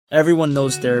Everyone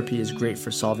knows therapy is great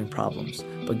for solving problems,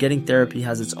 but getting therapy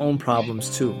has its own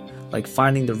problems too, like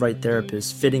finding the right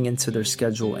therapist, fitting into their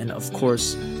schedule, and of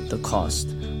course, the cost.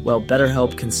 Well,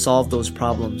 BetterHelp can solve those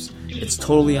problems. It's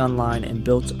totally online and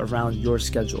built around your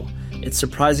schedule. It's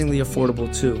surprisingly affordable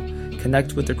too.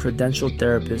 Connect with a credentialed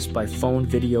therapist by phone,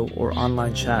 video, or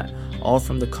online chat, all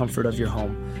from the comfort of your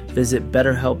home. Visit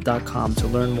BetterHelp.com to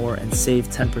learn more and save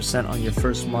 10% on your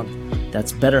first month.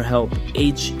 That's BetterHelp,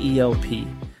 H-E-L-P.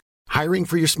 Hiring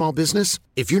for your small business?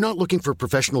 If you're not looking for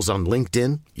professionals on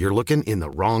LinkedIn, you're looking in the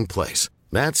wrong place.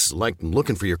 That's like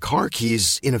looking for your car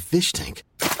keys in a fish tank.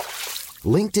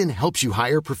 LinkedIn helps you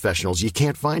hire professionals you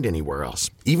can't find anywhere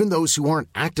else, even those who aren't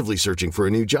actively searching for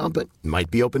a new job but might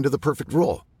be open to the perfect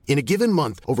role. In a given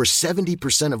month, over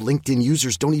 70% of LinkedIn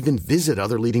users don't even visit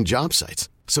other leading job sites.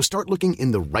 So start looking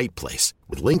in the right place.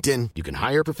 With LinkedIn, you can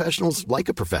hire professionals like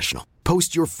a professional.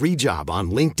 Post your free job on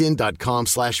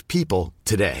linkedin.com/people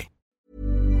today.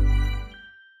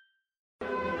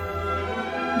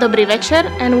 Dobrý večer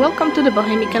and welcome to the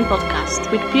Bohemican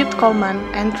Podcast with Pete Coleman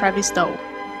and Travis Dow.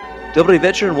 Dobrý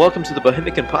večer and welcome to the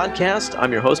Bohemican Podcast.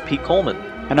 I'm your host, Pete Coleman.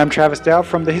 And I'm Travis Dow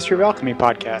from the History of Alchemy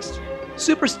podcast.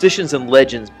 Superstitions and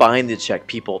legends bind the Czech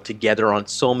people together on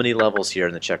so many levels here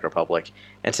in the Czech Republic.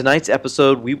 And tonight's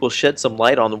episode, we will shed some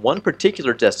light on one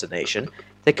particular destination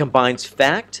that combines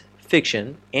fact,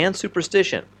 fiction, and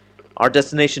superstition. Our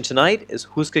destination tonight is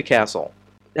Houska Castle.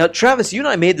 Now, Travis, you and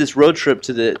I made this road trip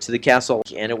to the castle,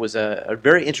 and it was a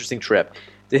very interesting trip.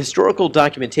 The historical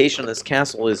documentation on this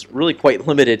castle is really quite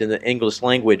limited in the English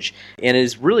language, and it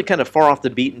is really kind of far off the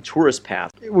beaten tourist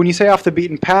path. When you say off the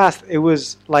beaten path, it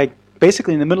was like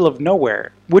basically in the middle of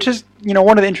nowhere, which is,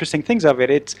 one of the interesting things of it.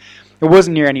 It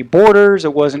wasn't near any borders,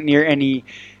 it wasn't near any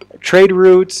trade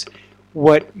routes.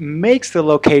 What makes the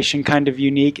location kind of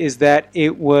unique is that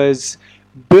it was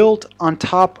built on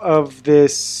top of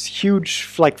this huge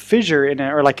fissure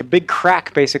or a big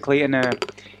crack basically in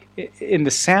the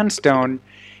sandstone,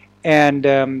 and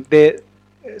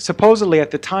supposedly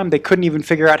at the time they couldn't even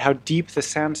figure out how deep the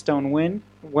sandstone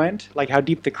went, like how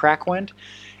deep the crack went,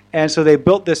 and so they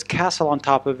built this castle on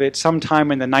top of it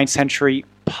sometime in the 9th century,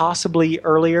 possibly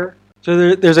earlier.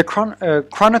 So there's a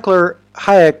chronicler,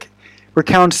 Hayek,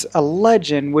 recounts a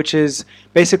legend, which is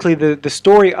basically the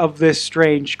story of this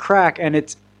strange crack, and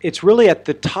it's really at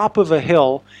the top of a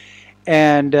hill.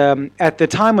 And at the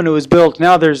time when it was built,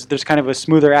 now there's kind of a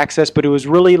smoother access, but it was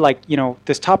really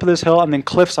this top of this hill and then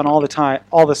cliffs on all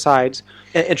the sides.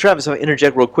 And Travis, if I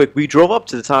interject real quick, we drove up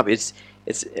to the top. It's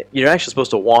you're actually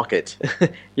supposed to walk it,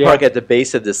 walk at the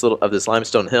base of this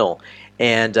limestone hill,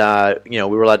 and we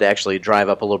were allowed to actually drive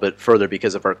up a little bit further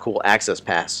because of our cool access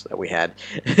pass that we had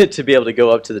to be able to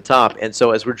go up to the top. And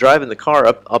so as we're driving the car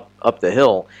up the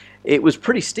hill, it was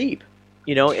pretty steep,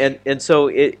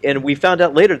 and we found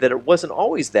out later that it wasn't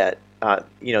always that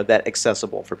that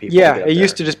accessible for people. Yeah, to get up it there.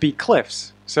 used to just be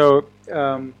cliffs. So,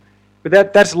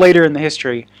 but that's later in the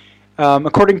history.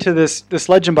 According to this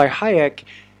legend by Hayek,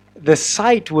 the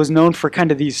site was known for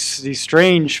kind of these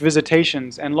strange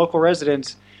visitations, and local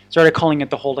residents started calling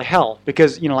it the Hole to Hell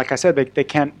because, like I said, they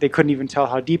couldn't even tell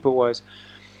how deep it was.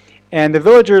 And the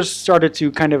villagers started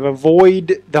to kind of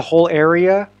avoid the whole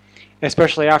area,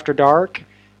 especially after dark.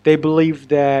 They believed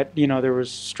that, there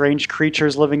was strange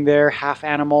creatures living there, half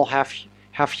animal,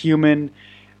 half human,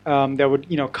 that would,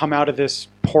 come out of this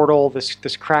portal,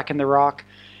 this crack in the rock.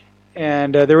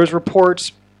 And there was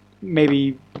reports,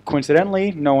 maybe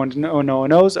coincidentally, no one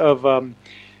knows, of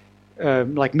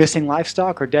missing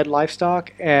livestock or dead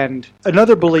livestock. And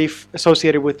another belief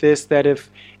associated with this, that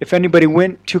if anybody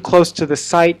went too close to the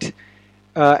site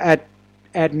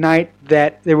at night,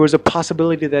 that there was a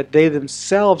possibility that they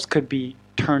themselves could be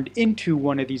turned into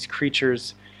one of these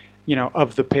creatures,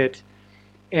 of the pit.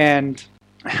 And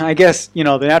I guess, the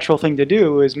natural thing to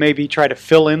do is maybe try to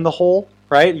fill in the hole,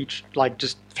 right?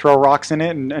 Just throw rocks in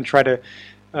it and try to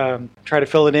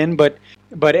fill it in, but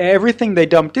everything they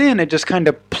dumped in, it just kind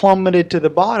of plummeted to the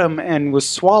bottom and was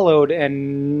swallowed,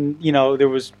 and there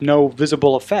was no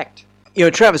visible effect.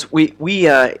 Travis,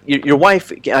 your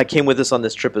wife came with us on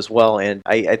this trip as well, and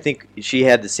I think she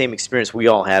had the same experience we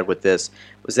all had with this.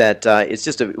 Was that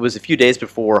it was a few days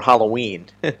before Halloween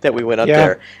that we went up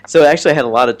there, so actually I had a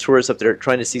lot of tourists up there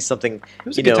trying to see something. It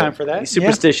was a good time for that.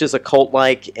 Superstitious,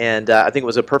 occult-like, and I think it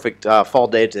was a perfect fall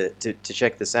day to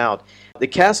check this out. The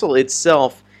castle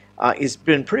itself has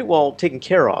been pretty well taken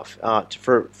care of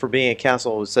for being a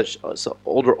castle with such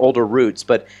older roots.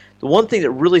 But the one thing that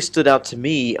really stood out to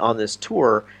me on this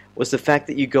tour was the fact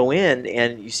that you go in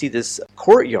and you see this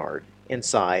courtyard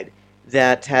inside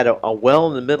that had a well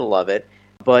in the middle of it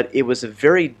but it was a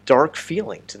very dark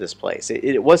feeling to this place.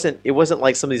 It wasn't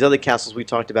like some of these other castles we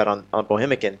talked about on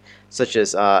Bohemican, such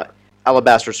as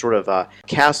alabaster sort of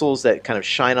castles that kind of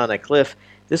shine on a cliff.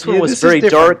 This one was very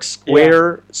dark,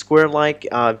 square-like,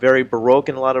 very Baroque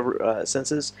in a lot of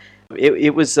senses.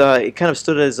 It kind of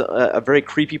stood as a very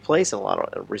creepy place in a lot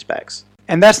of respects.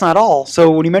 And that's not all. So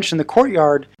when you mentioned the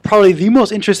courtyard, probably the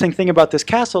most interesting thing about this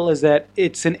castle is that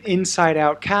it's an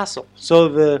inside-out castle. So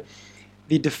the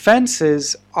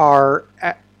defenses are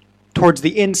towards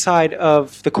the inside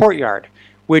of the courtyard,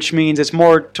 which means it's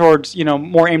more towards,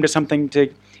 more aimed at something to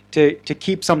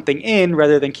keep something in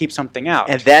rather than keep something out.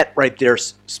 And that right there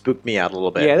spooked me out a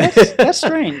little bit. Yeah, that's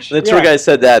strange. The tour guy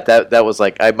said that was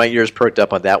like, my ears perked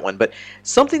up on that one. But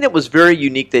something that was very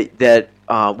unique that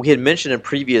we had mentioned in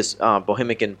previous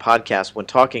Bohemican podcasts when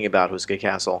talking about Houska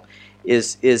Castle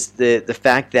is the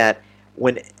fact that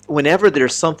whenever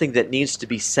there's something that needs to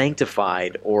be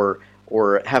sanctified or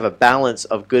have a balance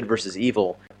of good versus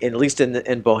evil, at least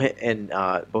in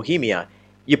Bohemia,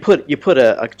 you put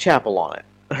a chapel on it.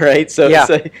 Right, so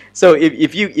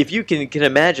if you can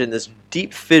imagine this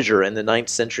deep fissure in the 9th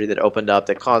century that opened up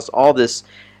that caused all this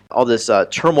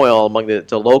turmoil among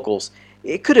the locals,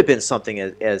 it could have been something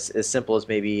as simple as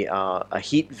maybe a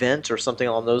heat vent or something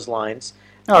along those lines.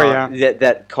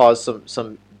 That caused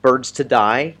some birds to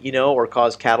die, or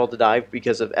caused cattle to die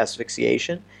because of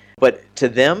asphyxiation. But to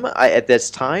them, at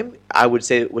this time, I would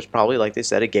say it was probably, like they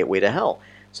said, a gateway to hell.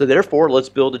 So therefore, let's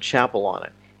build a chapel on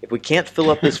it. If we can't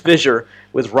fill up this fissure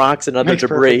with rocks and other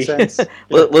debris,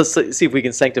 let's see if we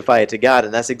can sanctify it to God.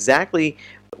 And that's exactly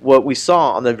what we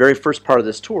saw on the very first part of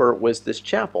this tour, was this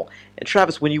chapel. And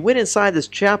Travis, when you went inside this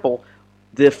chapel,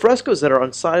 the frescoes that are on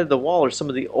the side of the wall are some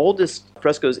of the oldest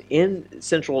frescoes in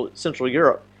Central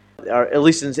Europe, or at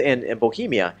least in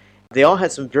Bohemia. They all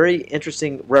had some very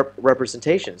interesting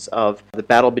representations of the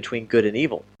battle between good and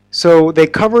evil. So they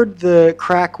covered the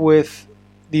crack with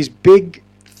these big,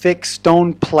 thick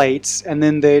stone plates, and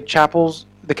then the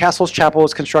castle's chapel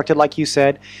was constructed like you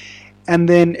said, and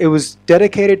then it was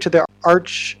dedicated to the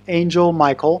Archangel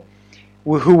Michael,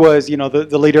 who was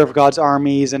the leader of God's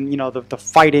armies, and the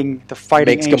fighting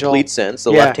Makes angel. Complete sense.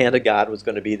 The left hand of God was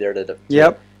going to be there to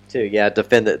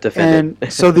defend it. And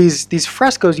so these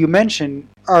frescoes you mentioned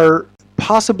are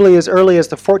possibly as early as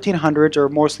the 1400s, or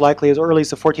most likely as early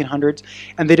as the 1400s,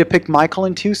 and they depict Michael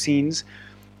in two scenes.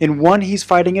 In one, he's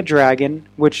fighting a dragon,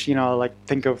 which, like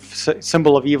think of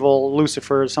symbol of evil,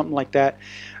 Lucifer, or something like that.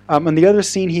 In the other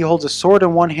scene, he holds a sword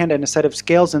in one hand and a set of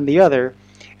scales in the other,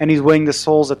 and he's weighing the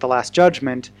souls at the Last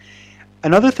Judgment.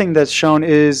 Another thing that's shown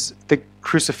is the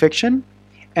crucifixion,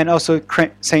 and also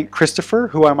Saint Christopher,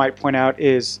 who I might point out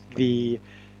is the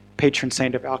patron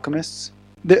saint of alchemists.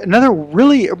 Another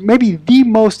really, maybe the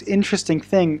most interesting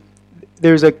thing,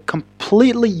 there's a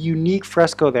completely unique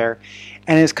fresco there,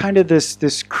 and it's kind of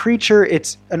this creature.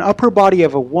 It's an upper body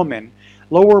of a woman,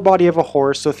 lower body of a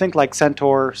horse, so think like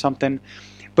centaur or something,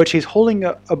 but she's holding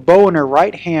a bow in her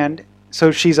right hand,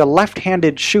 so she's a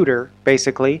left-handed shooter,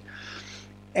 basically,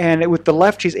 and with the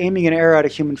left she's aiming an arrow at a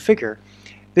human figure.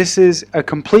 This is a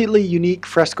completely unique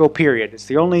fresco period. It's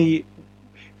the only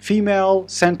female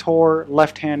centaur,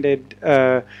 left-handed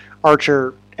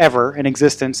archer ever in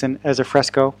existence as a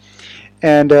fresco.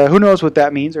 And who knows what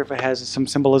that means, or if it has some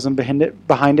symbolism behind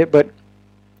it. But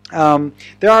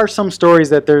there are some stories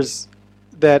that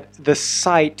the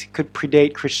site could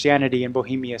predate Christianity in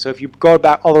Bohemia. So if you go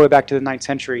back all the way back to the 9th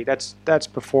century, that's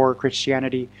before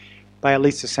Christianity by at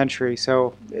least a century.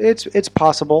 So it's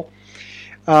possible.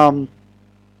 So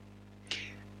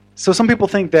some people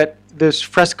think that this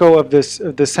fresco of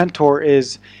the centaur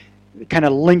is kind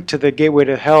of linked to the gateway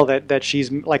to hell, that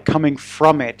she's like coming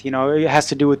from it. It has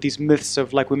to do with these myths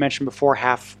of, like we mentioned before,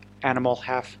 half animal,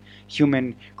 half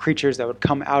human creatures that would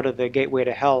come out of the gateway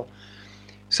to hell.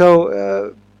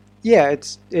 So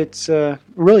it's a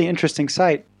really interesting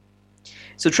site.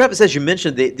 So Travis, as you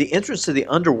mentioned, the entrance to the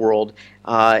underworld,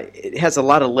 it has a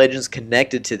lot of legends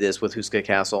connected to this with Houska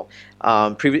Castle.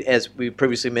 As we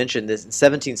previously mentioned, in the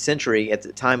 17th century, at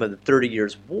the time of the 30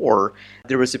 Years' War,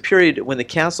 there was a period when the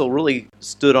castle really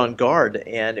stood on guard,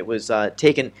 and it was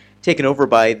taken over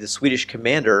by the Swedish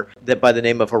commander by the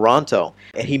name of Aranto,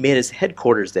 and he made his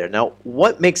headquarters there. Now,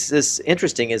 what makes this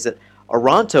interesting is that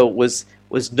Aranto was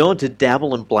known to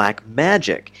dabble in black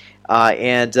magic.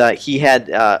 And he had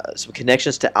some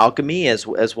connections to alchemy, as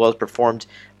well as performed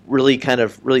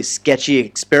really sketchy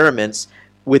experiments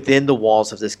within the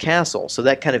walls of this castle. So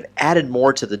that kind of added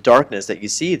more to the darkness that you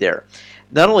see there.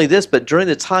 not only this, but during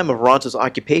the time of Ronto's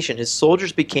occupation, his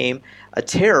soldiers became a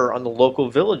terror on the local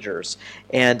villagers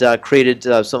and created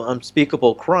some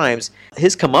unspeakable crimes.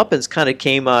 His comeuppance kind of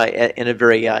came in a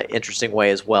very interesting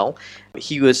way as well.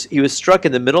 He was struck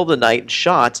in the middle of the night and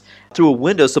shot through a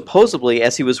window, supposedly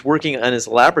as he was working on his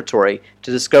laboratory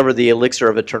to discover the elixir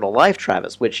of eternal life,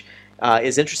 Travis, which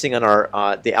is interesting on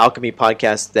our the alchemy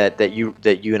podcast that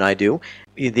you and I do.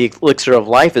 The elixir of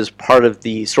life is part of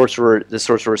the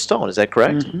sorcerer's stone. Is that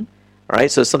correct? Mm-hmm. All right,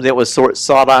 so it's something that was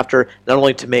sought after not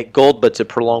only to make gold but to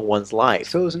prolong one's life.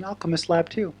 So it was an alchemist lab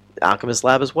too. Alchemist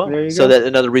lab as well. There you so go. that's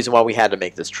another reason why we had to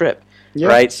make this trip. Yeah.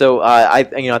 Right. So I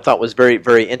thought was very,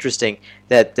 very interesting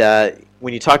that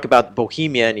when you talk about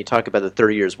Bohemia and you talk about the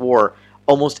 30 Years' War,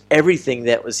 almost everything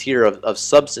that was here of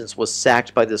substance was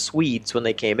sacked by the Swedes when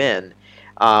they came in,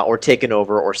 or taken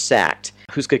over or sacked.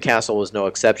 Houska Castle was no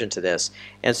exception to this.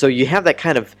 And so you have that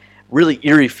kind of really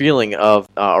eerie feeling of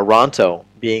Ronto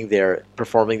being there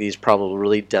performing these probably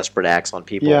really desperate acts on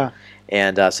people. Yeah.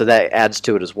 And so that adds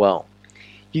to it as well.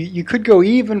 You could go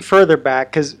even further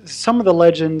back because some of the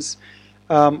legends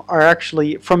are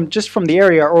actually from the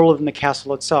area or older than the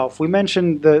castle itself. We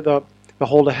mentioned the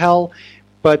Hole to Hell,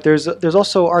 but there's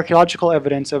also archaeological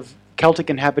evidence of Celtic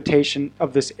inhabitation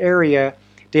of this area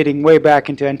dating way back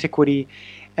into antiquity,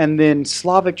 and then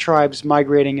Slavic tribes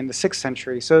migrating in the 6th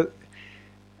century. So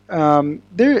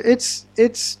it's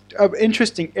an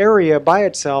interesting area by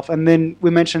itself. And then we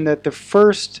mentioned that the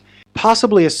first,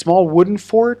 possibly a small wooden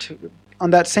fort on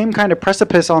that same kind of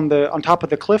precipice on top of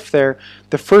the cliff there,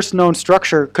 the first known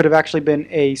structure could have actually been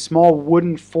a small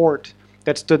wooden fort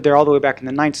that stood there all the way back in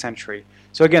the 9th century.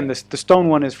 So again, the stone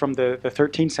one is from the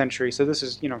 13th century, so this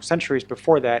is centuries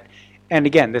before that. And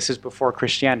again, this is before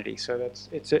Christianity, so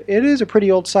it is a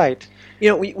pretty old site.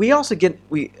 We also get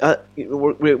we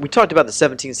talked about the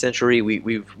 17th century.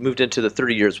 We've moved into the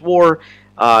 30 Years' War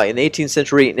in the 18th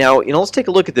century. Now let's take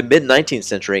a look at the mid 19th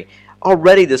century.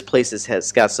 Already, this place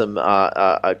has got some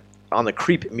on the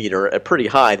creep meter pretty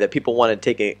high that people want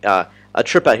to take a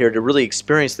trip out here to really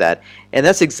experience that. And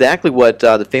that's exactly what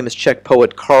the famous Czech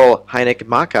poet Karl Hynek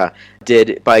Mácha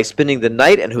did by spending the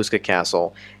night in Houska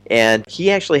Castle. And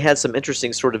he actually had some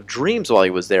interesting sort of dreams while he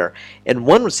was there. And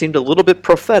one seemed a little bit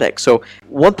prophetic. So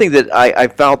one thing that I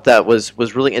felt that was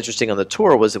really interesting on the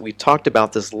tour was that we talked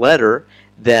about this letter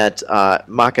that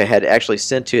Mácha had actually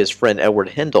sent to his friend Edward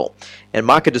Hindle. And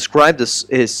Mácha described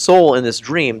his soul in this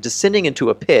dream descending into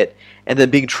a pit and then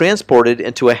being transported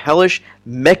into a hellish,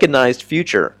 mechanized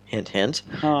future. Hint, hint.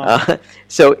 Huh.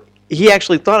 So he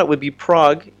actually thought it would be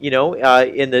Prague, in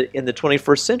the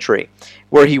 21st century,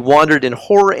 where he wandered in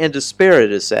horror and despair,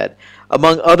 it is said.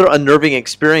 Among other unnerving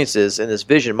experiences in this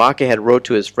vision, Mácha had wrote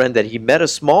to his friend that he met a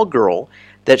small girl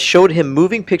that showed him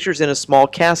moving pictures in a small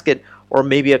casket or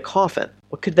maybe a coffin.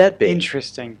 What could that be?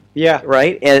 Interesting. Yeah.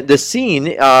 Right? And the scene,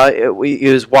 he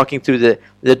was walking through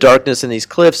the darkness in these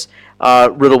cliffs,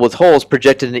 riddled with holes,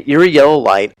 projected an eerie yellow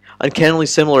light, uncannily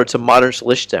similar to modern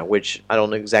Schlichte, which I don't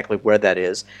know exactly where that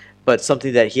is, but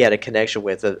something that he had a connection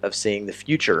with of seeing the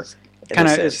future.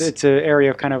 It's an area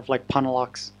of kind of like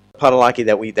Panelaks.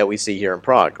 Podolaki that we see here in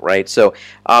Prague, right? So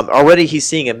already he's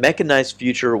seeing a mechanized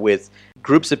future with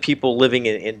groups of people living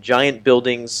in giant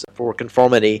buildings for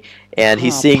conformity, and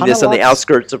he's seeing this on the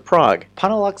outskirts of Prague.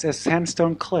 Panelaks as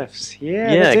sandstone cliffs.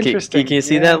 Yeah, that's interesting. Can you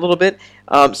see that a little bit?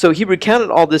 So he recounted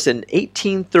all this in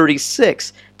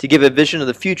 1836 to give a vision of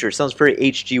the future. Sounds very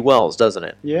H.G. Wells, doesn't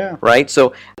it? Yeah. Right?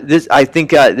 So I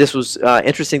think this was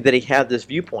interesting that he had this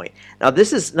viewpoint. Now,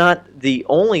 this is not the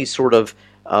only sort of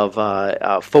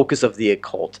focus of the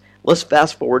occult. Let's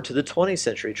fast forward to the 20th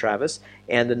century, Travis,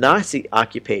 and the Nazi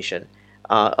occupation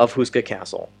of Houska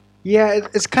Castle. Yeah,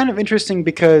 it's kind of interesting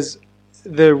because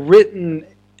the written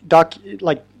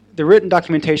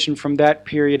documentation from that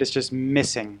period is just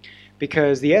missing,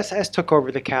 because the SS took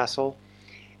over the castle,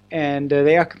 and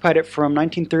they occupied it from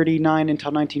 1939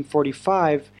 until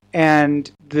 1945. And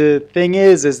the thing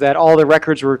is that all the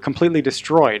records were completely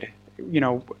destroyed.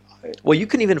 Well, you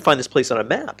couldn't even find this place on a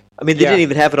map. I mean, they didn't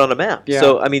even have it on a map. Yeah.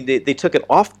 So, I mean, they took it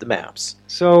off the maps.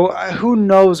 So who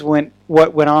knows what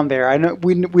went on there? I know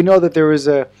we know that there was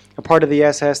a part of the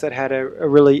SS that had a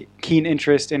really keen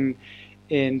interest in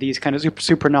these kind of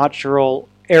supernatural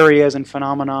areas and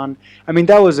phenomenon. I mean,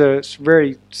 that was a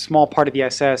very small part of the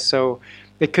SS, so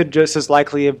it could just as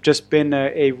likely have just been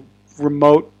a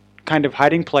remote kind of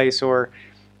hiding place, or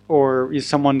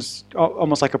someone's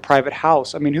almost like a private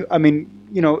house. I mean,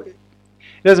 it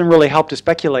doesn't really help to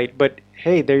speculate, but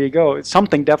hey, there you go.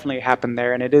 Something definitely happened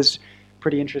there, and it is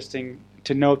pretty interesting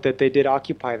to note that they did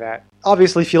occupy that.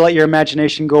 Obviously, if you let your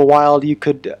imagination go wild, you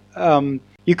could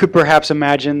perhaps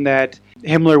imagine that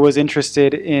Himmler was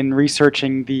interested in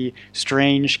researching the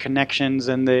strange connections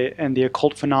and the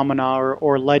occult phenomena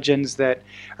or legends that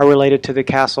are related to the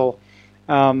castle.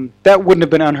 That wouldn't have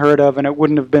been unheard of, and it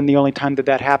wouldn't have been the only time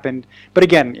that happened. But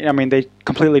again, I mean, they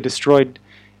completely destroyed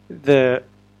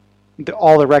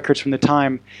all the records from the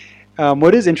time.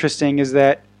 What is interesting is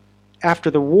that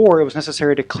after the war, it was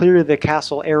necessary to clear the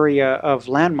castle area of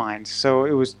landmines. So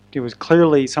it was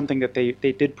clearly something that they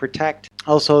did protect.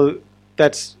 Also,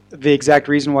 that's the exact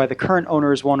reason why the current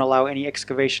owners won't allow any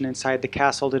excavation inside the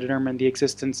castle to determine the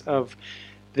existence of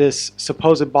this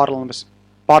supposed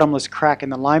bottomless crack in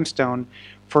the limestone,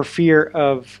 for fear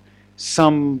of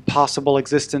some possible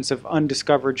existence of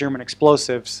undiscovered German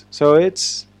explosives. So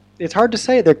it's hard to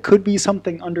say. There could be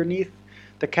something underneath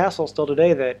the castle still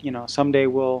today that someday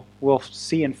we'll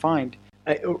see and find.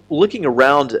 Looking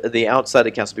around the outside of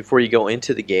the castle before you go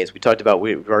into the gates, we talked about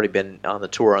we've already been on the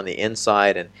tour on the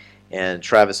inside, and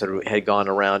Travis had gone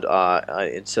around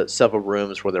into several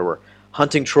rooms where there were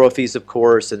hunting trophies, of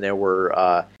course, and there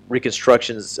were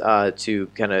reconstructions to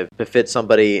kind of befit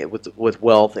somebody with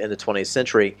wealth in the 20th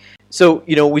century. So,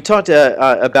 we talked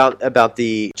about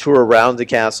the tour around the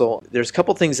castle. There's a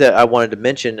couple things that I wanted to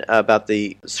mention about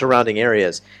the surrounding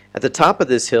areas. At the top of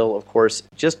this hill, of course,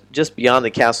 just beyond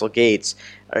the castle gates,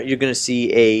 you're going to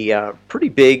see a pretty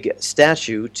big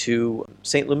statue to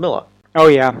St. Lumilla. Oh,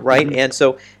 yeah. Right? Mm-hmm. And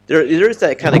so there's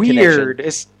that kind of weird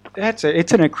connection.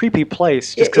 It's in a creepy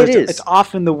place. Just It is. It's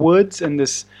off in the woods, and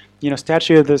this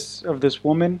statue of this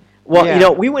woman. Well, Yeah.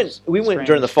 we went Strange.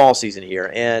 during the fall season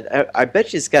here, and I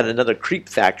bet you it's got another creep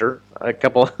factor. A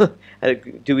couple.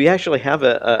 Do we actually have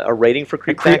a rating for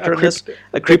creep factor in this?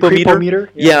 A creepometer?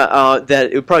 Yeah,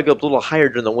 that it would probably go up a little higher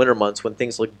during the winter months when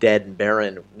things look dead and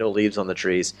barren, no leaves on the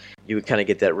trees. You would kind of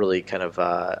get that really kind of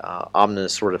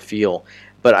ominous sort of feel.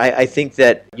 But I think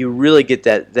that you really get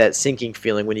that sinking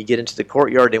feeling when you get into the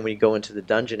courtyard and when you go into the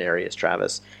dungeon areas,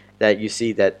 Travis, that you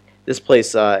see that this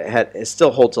place it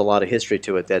still holds a lot of history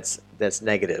to it that's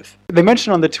negative. They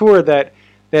mentioned on the tour that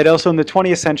also in the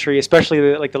 20th century, especially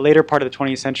the later part of the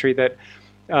 20th century, that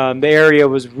the area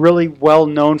was really well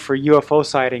known for UFO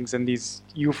sightings, and these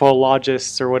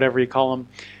ufologists or whatever you call them,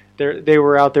 they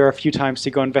were out there a few times to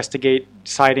go investigate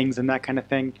sightings and that kind of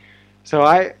thing. So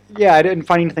I didn't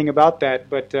find anything about that,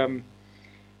 but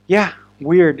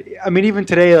weird. I mean, even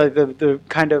today, the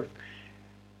kind of,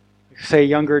 say,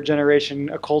 younger generation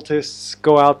occultists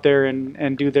go out there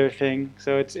and do their thing.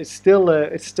 So it's still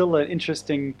an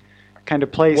interesting kind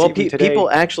of place. Well, even today.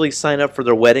 people actually sign up for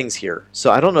their weddings here,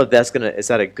 so I don't know if is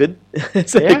that a good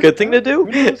a good thing to do?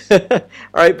 All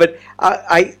right, but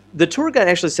the tour guide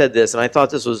actually said this, and I thought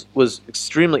this was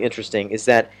extremely interesting. Is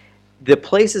that the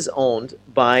place is owned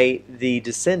by the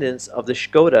descendants of the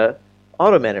Škoda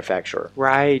auto manufacturer.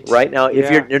 Right. Right now,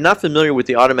 if you're not familiar with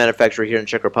the auto manufacturer here in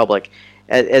Czech Republic,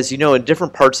 as you know, in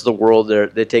different parts of the world,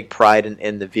 they take pride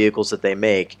in the vehicles that they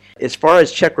make. As far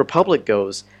as Czech Republic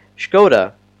goes,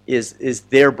 Škoda is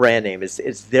their brand name.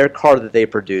 It's their car that they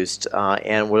produced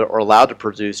and were allowed to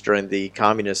produce during the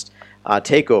communist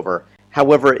takeover.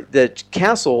 However, the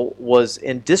castle was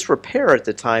in disrepair at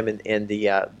the time in the,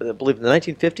 I believe, in the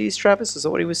 1950s, Travis? Is that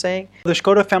what he was saying? The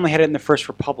Škoda family had it in the First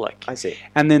Republic. I see.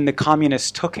 And then the communists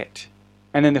took it.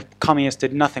 And then the communists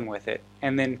did nothing with it.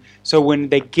 And then, so when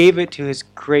they gave it to his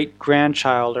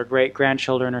great-grandchild or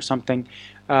great-grandchildren or something,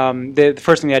 the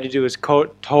first thing they had to do was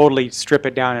totally strip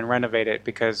it down and renovate it,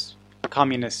 because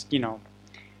communists,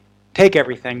 take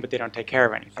everything, but they don't take care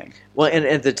of anything. Well, and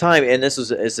at the time, and this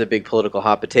is a big political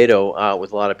hot potato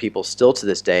with a lot of people still to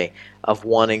this day, of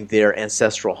wanting their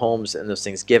ancestral homes and those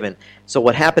things given. So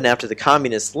what happened after the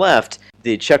communists left,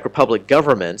 the Czech Republic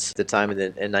government at the time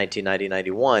in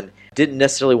 1990-91 didn't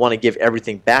necessarily want to give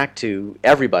everything back to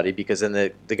everybody, because then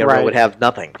the government would have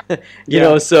nothing.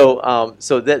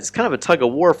 So that's kind of a tug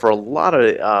of war for a lot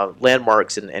of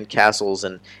landmarks and castles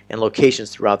and locations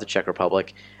throughout the Czech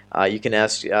Republic. You can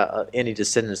ask any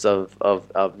descendants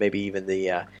of maybe even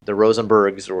the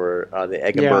Rosenbergs or the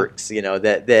Eggenbergs,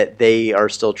 that they are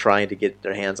still trying to get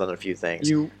their hands on a few things.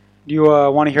 You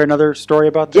want to hear another story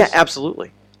about this? Yeah,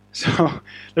 absolutely. So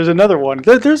there's another one.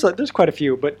 There's quite a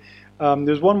few, but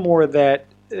there's one more that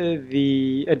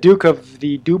a duke of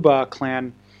the Duba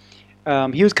clan,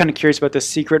 he was kind of curious about the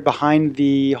secret behind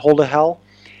the Hole to Hell,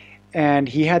 and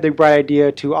he had the bright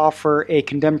idea to offer a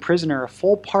condemned prisoner a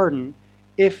full pardon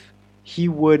if he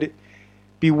would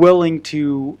be willing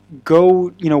to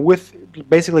go, with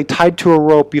basically tied to a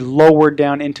rope, be lowered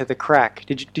down into the crack.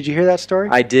 Did you hear that story?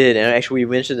 I did, and actually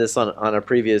we mentioned this on a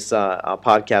previous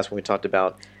podcast when we talked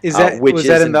about witches was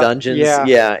that and dungeons.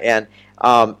 Yeah. And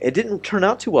it didn't turn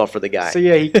out too well for the guy. So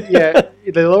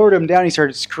they lowered him down. He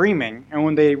started screaming, and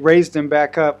when they raised him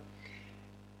back up,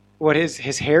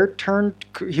 his hair turned?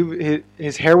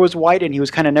 His hair was white, and he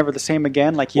was kind of never the same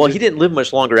again. He didn't live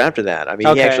much longer after that. I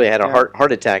mean, he actually had a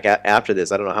heart attack after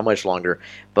this. I don't know how much longer,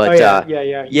 but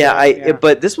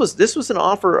But this was an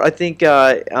offer. I think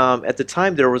at the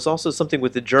time there was also something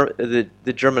with the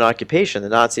German occupation, the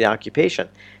Nazi occupation,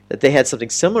 that they had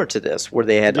something similar to this, where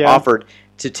they had offered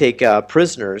to take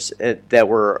prisoners that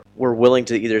were willing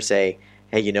to either say,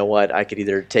 hey, you know what, I could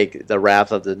either take the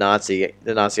wrath of the Nazi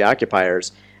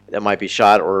occupiers that might be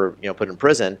shot or put in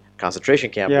prison, concentration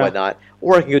camp, whatnot,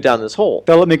 or I can go down this hole.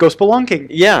 They'll let me go spelunking.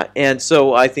 Yeah, and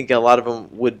so I think a lot of them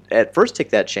would at first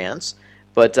take that chance,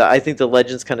 but I think the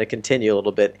legends kind of continue a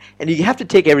little bit, and you have to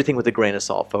take everything with a grain of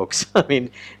salt, folks. I mean,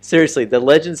 seriously, the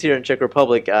legends here in Czech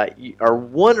Republic are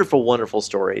wonderful, wonderful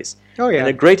stories. Oh yeah, and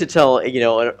they're great to tell,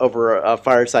 over a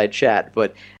fireside chat.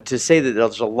 But to say that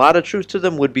there's a lot of truth to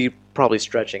them would be probably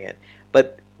stretching it.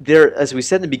 But there, as we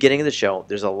said in the beginning of the show,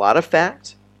 there's a lot of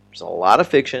fact. There's a lot of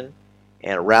fiction,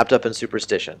 and wrapped up in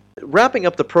superstition. Wrapping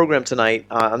up the program tonight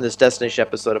on this destination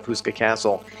episode of Houska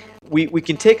Castle, we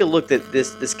can take a look that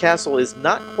this castle is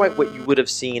not quite what you would have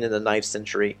seen in the 9th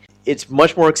century. It's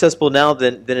much more accessible now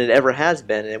than it ever has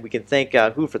been, and we can thank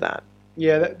who for that?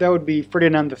 Yeah, that would be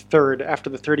Ferdinand III. After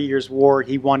the 30 Years' War,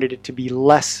 he wanted it to be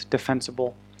less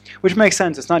defensible, which makes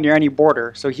sense. It's not near any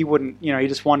border, so he wouldn't, he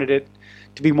just wanted it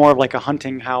to be more of like a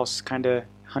hunting house, kind of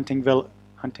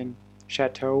hunting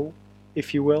chateau,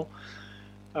 if you will.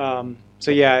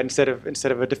 Instead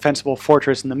of a defensible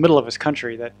fortress in the middle of his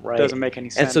country, that doesn't make any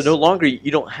sense. And so no longer you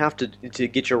don't have to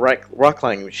get your rock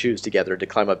climbing shoes together to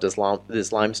climb up this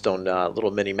limestone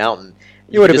little mini mountain.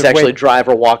 You would just actually drive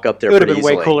or walk up there. It would have been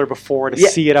way cooler before to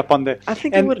see it up on the. I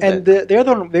think it would have been.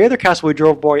 And the other castle we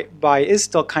drove by is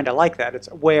still kind of like that. It's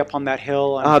way up on that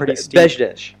hill and pretty steep.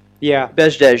 Bezdej. Yeah,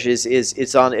 Bezdej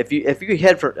is on. If you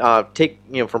head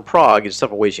from Prague, there's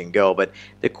several ways you can go, but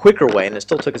the quicker way, and it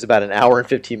still took us about an hour and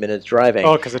 15 minutes driving.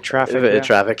 Oh, because of traffic.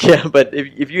 Traffic, yeah. But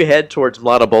if you head towards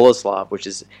Mlada Boleslav, which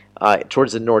is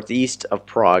towards the northeast of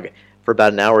Prague, for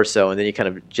about an hour or so, and then you kind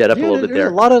of jet up a little bit there.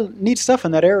 There's a lot of neat stuff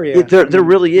in that area. There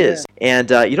really is, and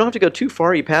you don't have to go too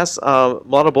far. You pass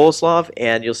Mlada Boleslav,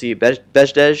 and you'll see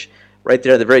Bezdej. Right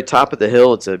there at the very top of the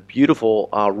hill. It's a beautiful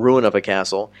ruin of a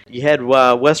castle. You head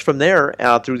west from there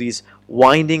through these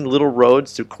winding little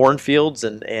roads through cornfields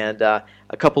and a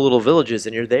couple little villages,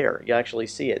 and you're there. You actually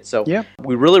see it. So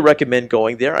we really recommend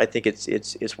going there. I think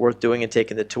it's worth doing and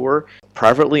taking the tour.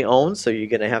 Privately owned, so you're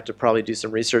going to have to probably do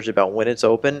some research about when it's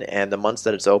open and the months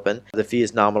that it's open. The fee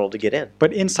is nominal to get in.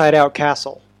 But inside out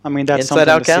castle. I mean, that's inside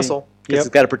out something to castle. Because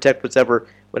it's got to protect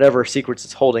whatever secrets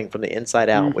it's holding from the inside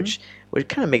out, which would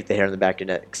kind of make the hair on the back of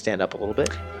your neck stand up a little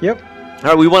bit. Yep. All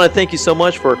right, we want to thank you so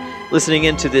much for listening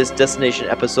into this destination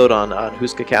episode on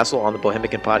Houska Castle on the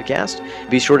Bohemican Podcast.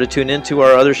 Be sure to tune in to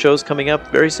our other shows coming up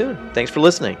very soon. Thanks for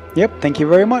listening. Yep, thank you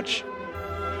very much.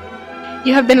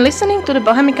 You have been listening to the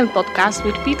Bohemican Podcast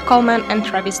with Pete Coleman and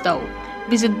Travis Doe.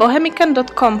 Visit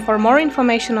bohemican.com for more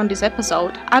information on this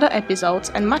episode, other episodes,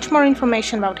 and much more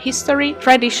information about history,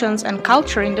 traditions, and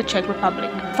culture in the Czech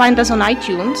Republic. Find us on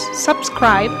iTunes,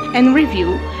 subscribe, and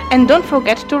review, and don't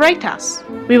forget to rate us.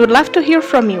 We would love to hear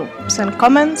from you. Send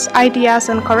comments, ideas,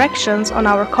 and corrections on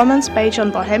our comments page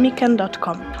on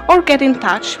bohemican.com, or get in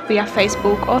touch via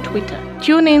Facebook or Twitter.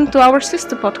 Tune in to our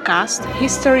sister podcast,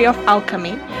 History of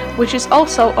Alchemy, which is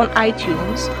also on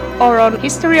iTunes or on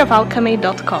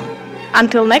historyofalchemy.com.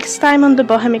 Until next time on the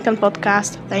Bohemican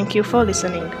Podcast, thank you for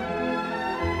listening.